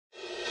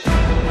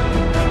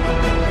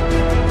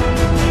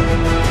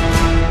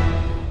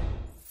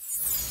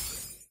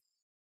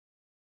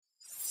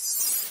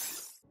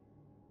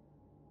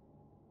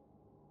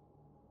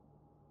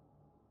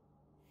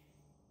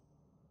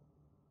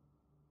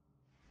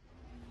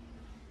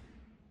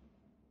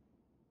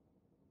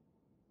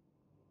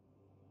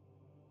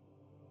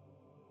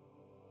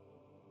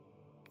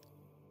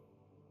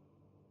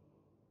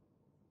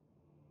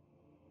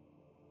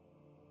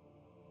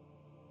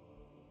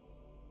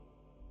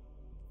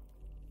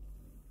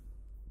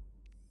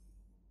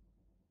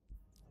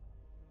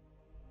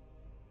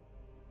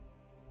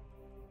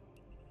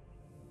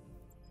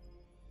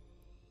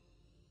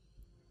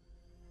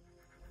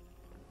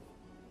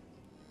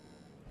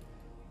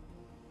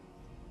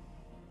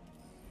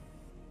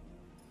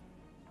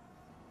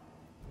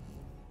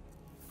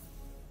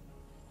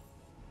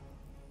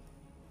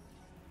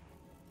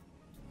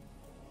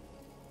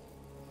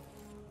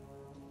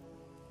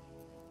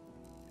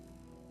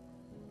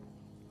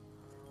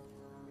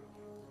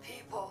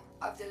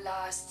the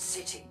last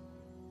city.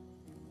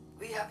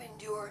 We have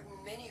endured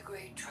many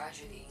great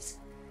tragedies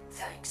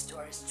thanks to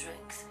our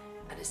strength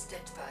and a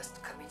steadfast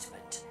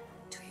commitment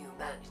to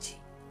humanity.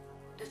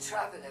 The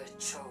Traveler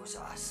chose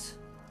us.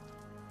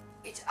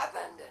 It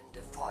abandoned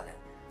the Fallen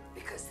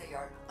because they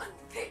are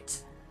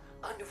unfit,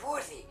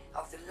 unworthy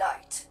of the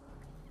light.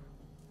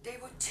 They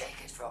would take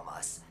it from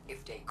us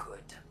if they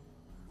could.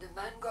 The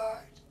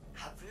Vanguard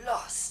have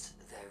lost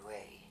their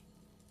way.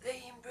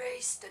 They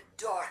embrace the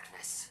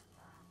darkness.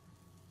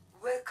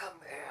 Welcome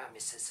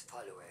Aramis's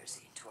followers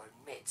into our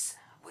midst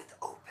with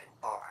open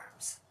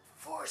arms.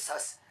 Force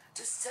us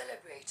to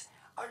celebrate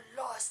our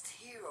lost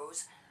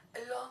heroes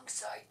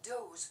alongside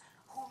those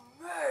who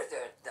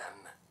murdered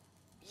them.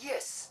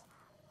 Yes,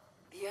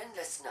 the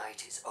endless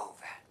night is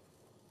over.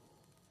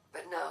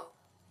 But now,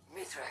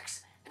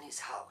 Mithrax and his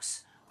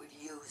house will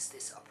use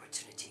this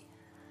opportunity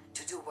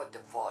to do what the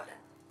Fallen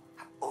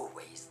have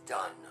always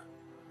done.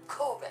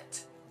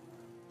 Covet,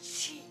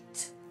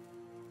 cheat,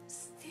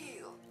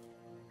 steal,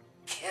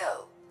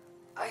 kill.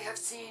 I have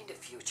seen the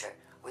future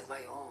with my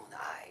own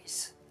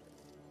eyes,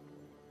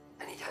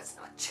 and it has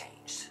not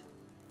changed.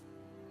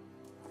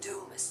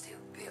 Doom still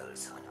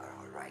builds on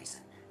our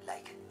horizon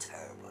like a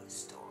terrible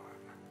storm.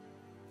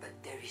 But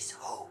there is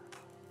hope.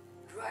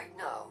 Right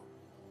now,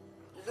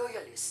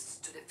 loyalists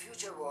to the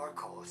future war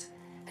cause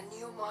and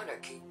new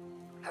monarchy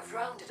have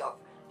rounded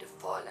up the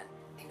Fallen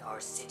in our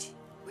city.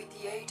 With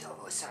the aid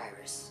of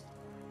Osiris,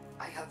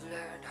 I have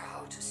learned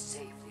how to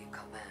safely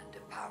command the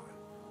power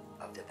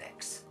of the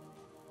Vex.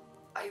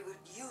 I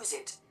will use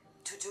it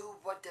to do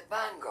what the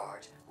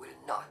Vanguard will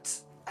not.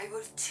 I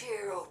will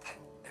tear open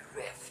a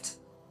rift,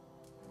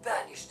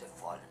 banish the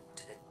Fallen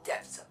to the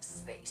depths of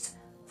space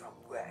from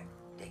where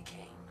they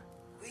came.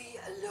 We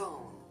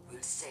alone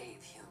will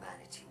save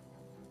humanity.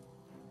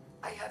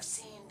 I have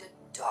seen the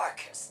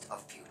darkest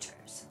of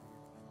futures.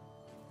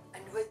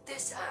 And with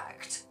this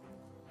act,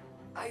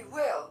 I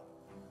will...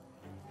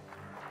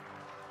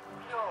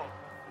 No.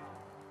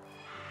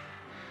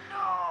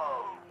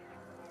 No!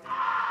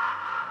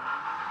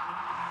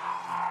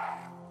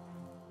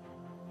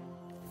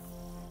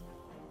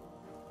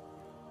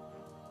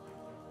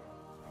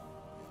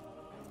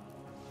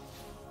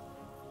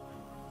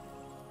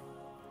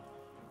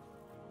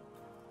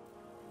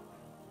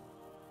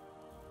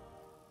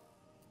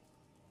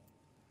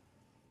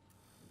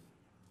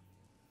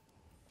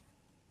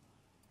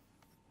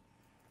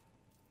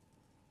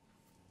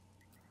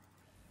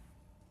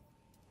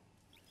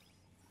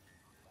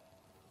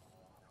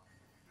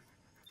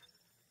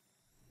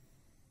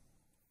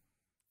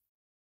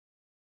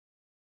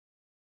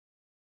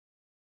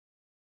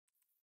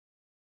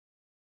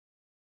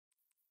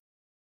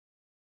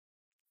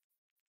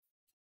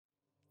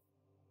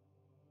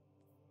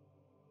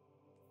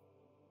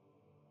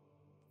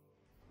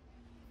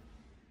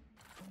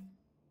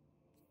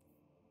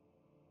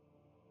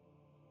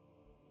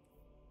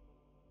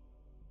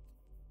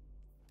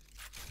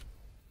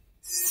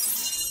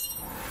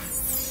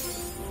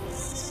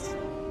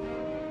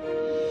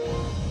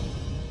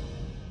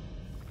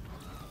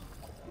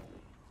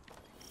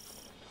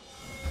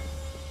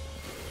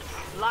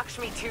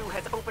 Lakshmi 2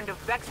 has opened a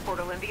Vex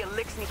portal in the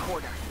Elixni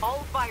Quarter. All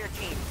fire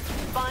teams,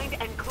 find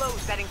and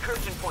close that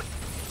incursion point.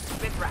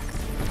 Mithrax,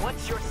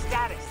 what's your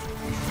status?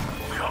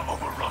 We are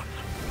overrun.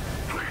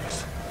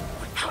 Please,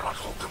 we cannot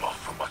hold them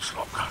off for much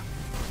longer.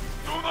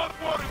 Do not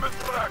worry,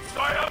 Mithrax.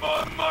 I am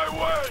on my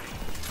way.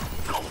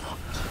 No,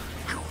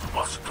 you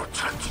must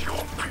protect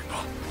your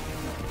people.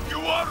 You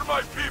are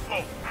my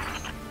people.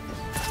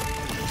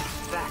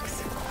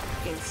 Vex,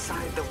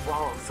 inside the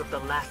walls of the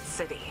last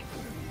city.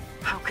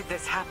 How could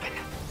this happen?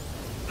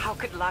 How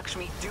could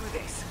Lakshmi do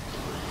this?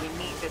 We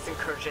need this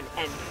incursion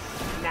ended,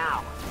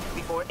 now,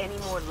 before any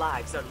more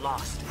lives are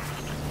lost.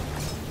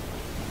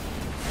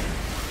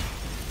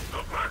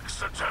 The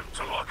Vex attempt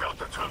to lock out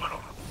the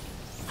terminal.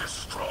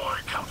 Destroy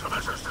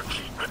countermeasures to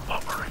keep it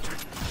operating.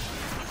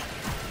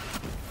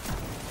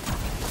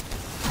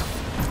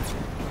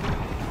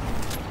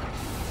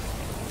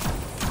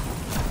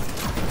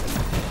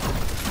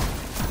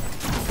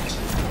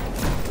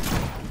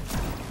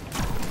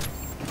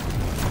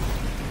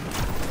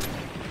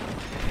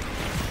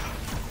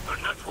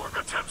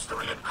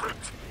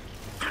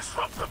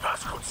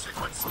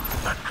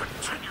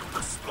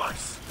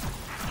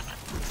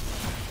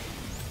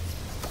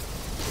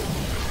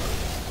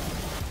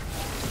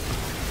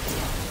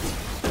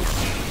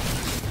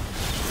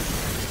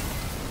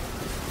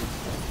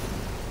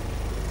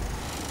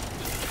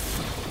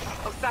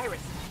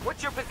 Osiris,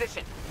 what's your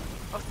position?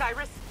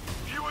 Osiris?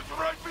 He was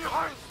right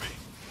behind me!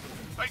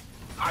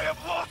 I have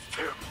lost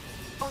him!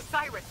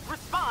 Osiris,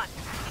 respond!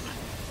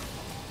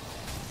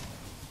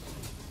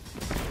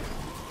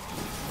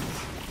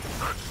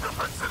 Earth's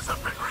defenses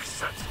have been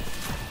reset.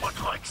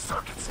 But like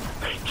circuits,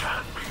 they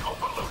can be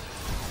overloaded.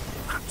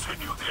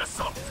 Continue the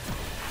assault.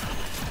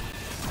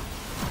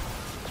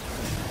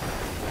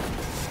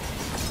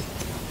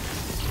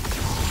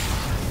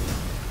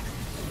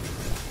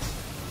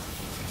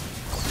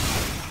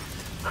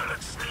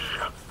 Elixni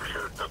have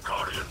feared the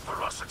Guardian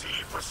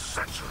ferocity for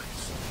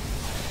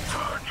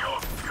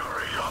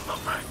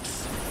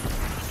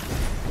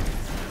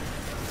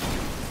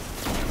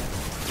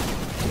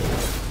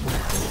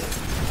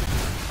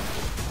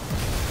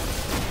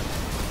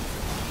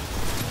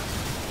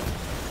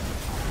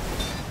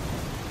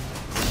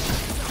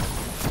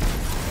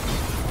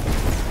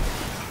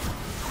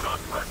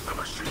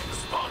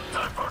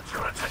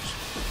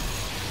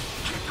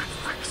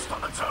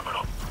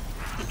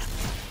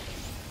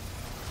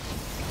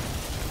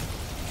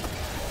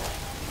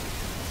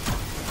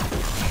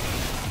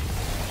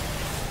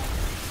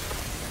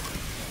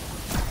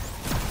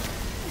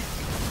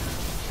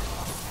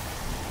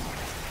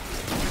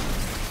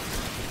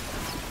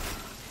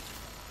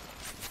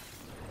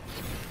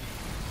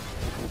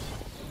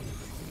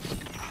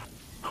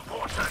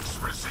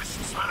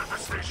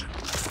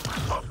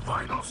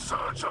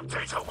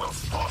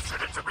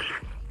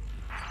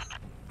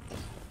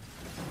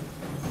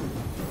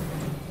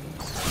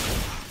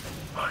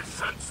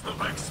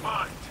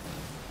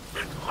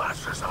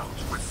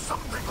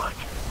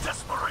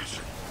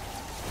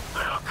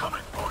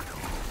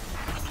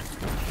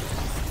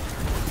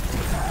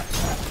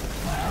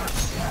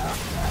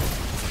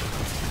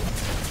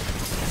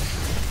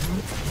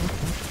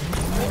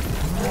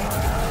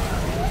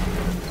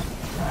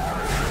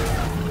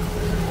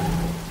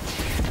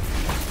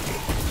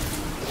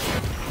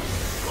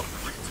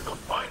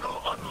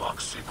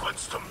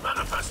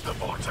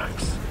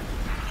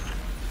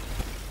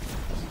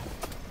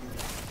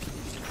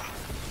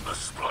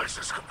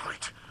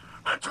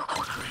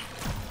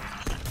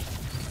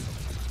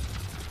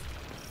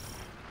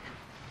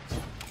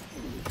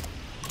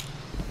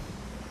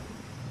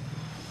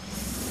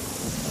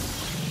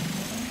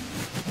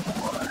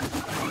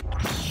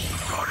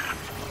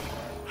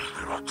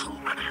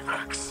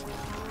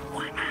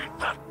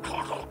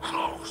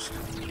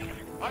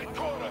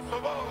Tora,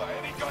 Savala,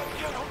 any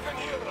guardian who can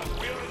hear us,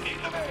 we're in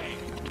need of aid.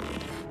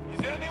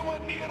 Is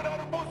anyone near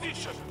our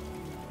position?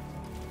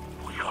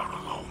 We are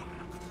alone.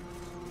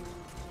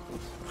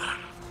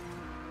 Then,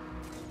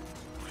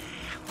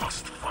 we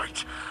must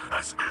fight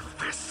as if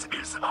this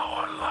is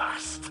our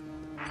last.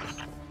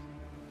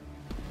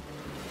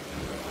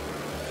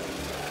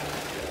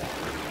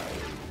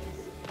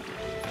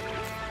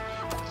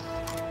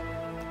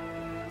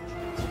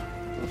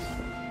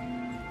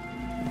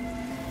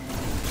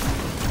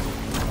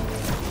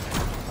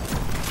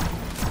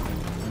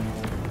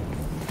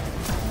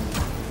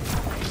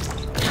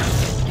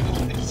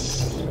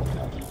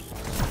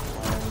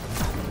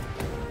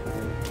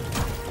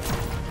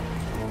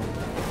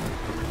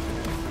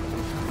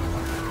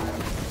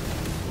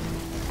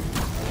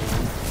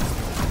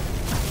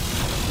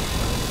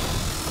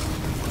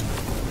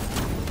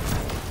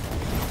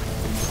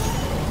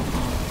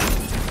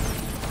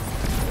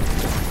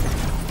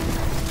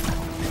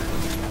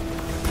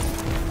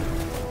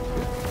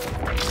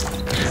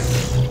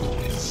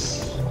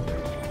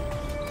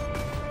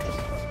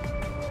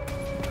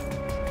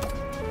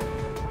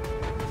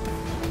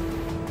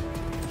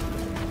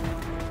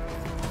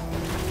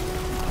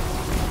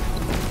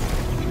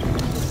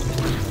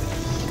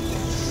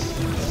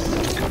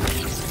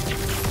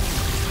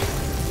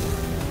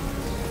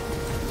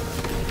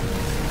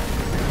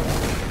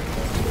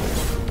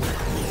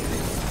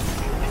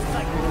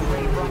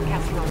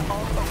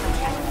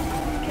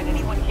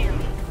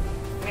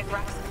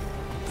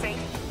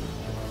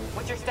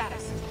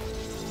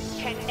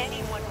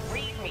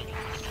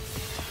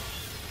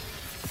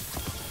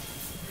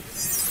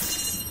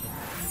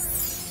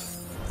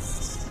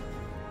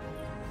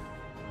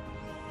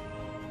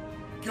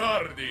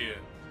 Guardian,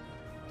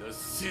 the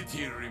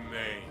city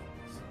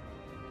remains.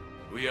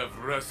 We have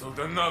wrestled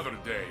another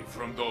day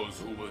from those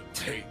who will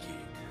take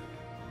it,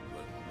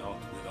 but not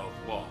without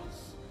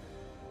loss.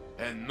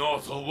 And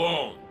not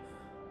alone.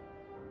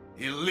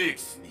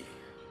 Elixni,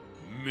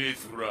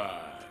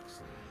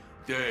 Mithrax,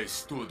 they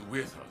stood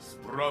with us,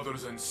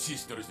 brothers and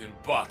sisters in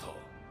battle.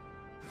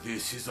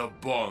 This is a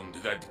bond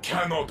that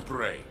cannot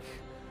break.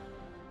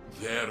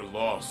 Their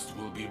loss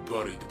will be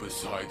buried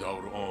beside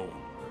our own.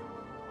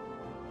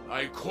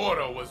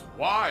 Ikora was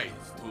wise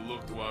to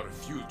look to our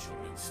future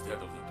instead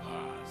of the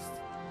past.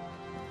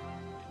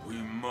 We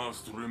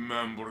must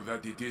remember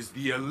that it is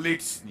the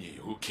Elixni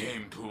who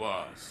came to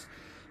us,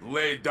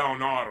 laid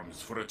down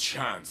arms for a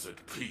chance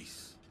at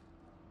peace.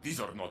 These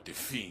are not the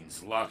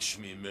fiends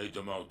Lakshmi made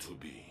them out to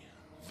be.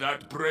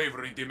 That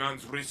bravery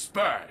demands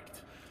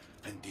respect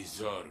and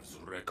deserves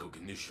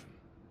recognition.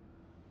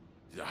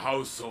 The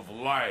House of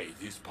Light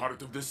is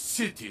part of the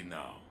city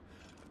now,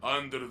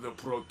 under the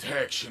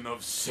protection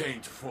of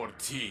Saint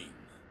 14.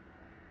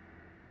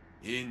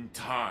 In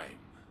time,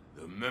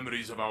 the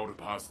memories of our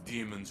past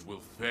demons will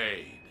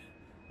fade,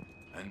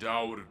 and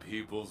our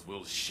peoples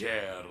will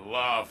share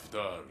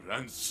laughter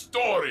and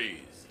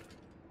stories.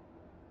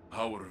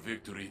 Our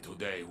victory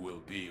today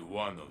will be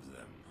one of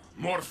them.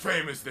 More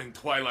famous than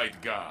Twilight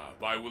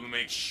Gab, I will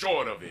make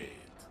sure of it.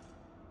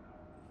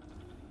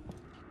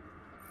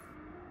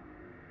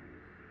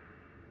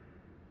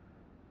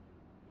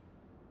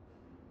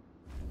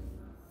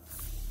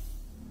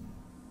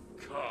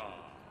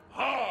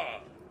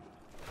 Ha!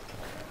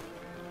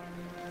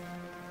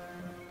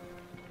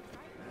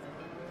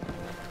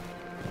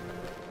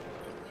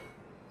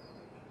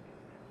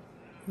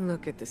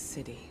 Look at the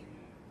city.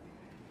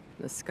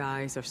 The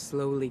skies are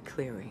slowly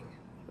clearing,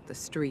 but the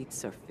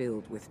streets are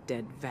filled with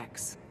dead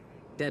Vex,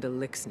 dead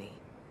Elixni,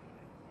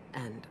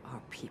 and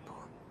our people.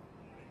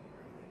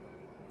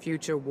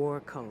 Future war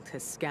cult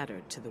has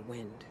scattered to the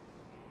wind,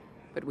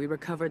 but we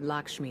recovered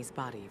Lakshmi's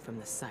body from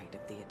the site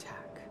of the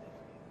attack.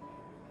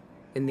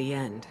 In the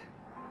end,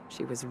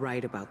 she was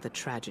right about the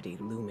tragedy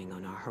looming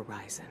on our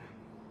horizon.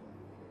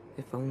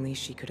 If only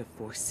she could have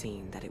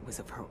foreseen that it was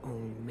of her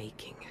own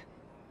making.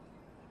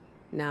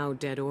 Now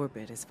Dead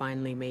Orbit has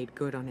finally made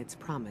good on its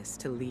promise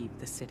to leave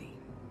the city,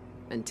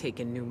 and take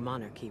a new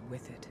monarchy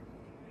with it.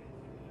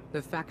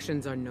 The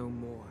factions are no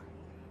more.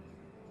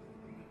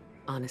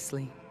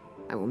 Honestly,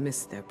 I will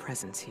miss their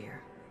presence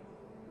here.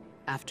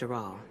 After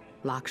all,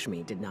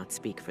 Lakshmi did not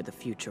speak for the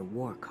future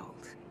war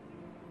cult.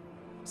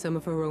 Some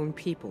of her own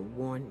people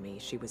warned me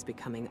she was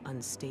becoming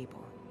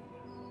unstable,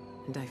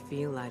 and I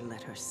feel I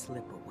let her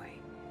slip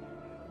away.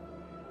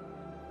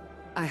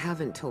 I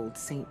haven't told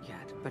Saint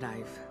yet, but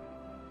I've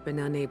been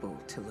unable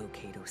to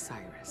locate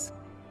Osiris.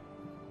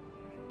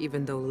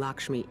 Even though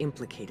Lakshmi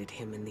implicated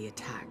him in the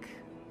attack,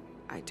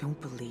 I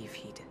don't believe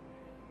he'd...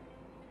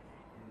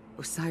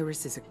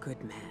 Osiris is a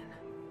good man.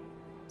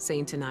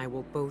 Saint and I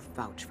will both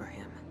vouch for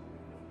him.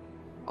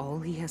 All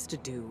he has to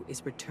do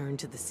is return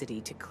to the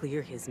city to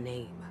clear his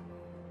name.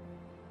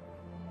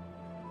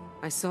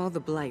 I saw the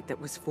blight that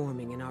was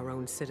forming in our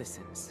own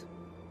citizens,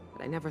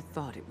 but I never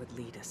thought it would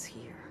lead us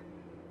here.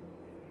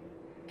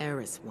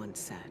 Eris once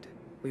said,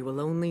 "We will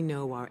only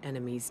know our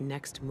enemy's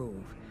next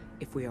move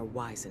if we are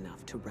wise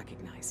enough to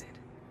recognize it."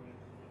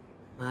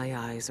 My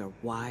eyes are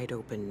wide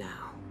open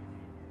now.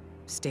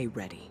 Stay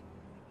ready.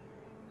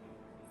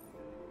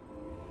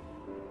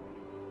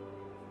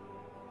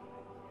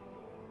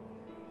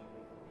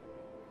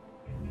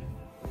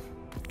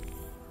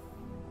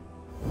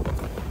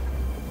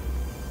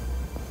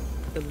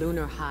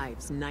 Lunar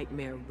Hive's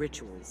nightmare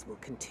rituals will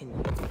continue.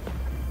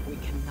 We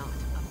cannot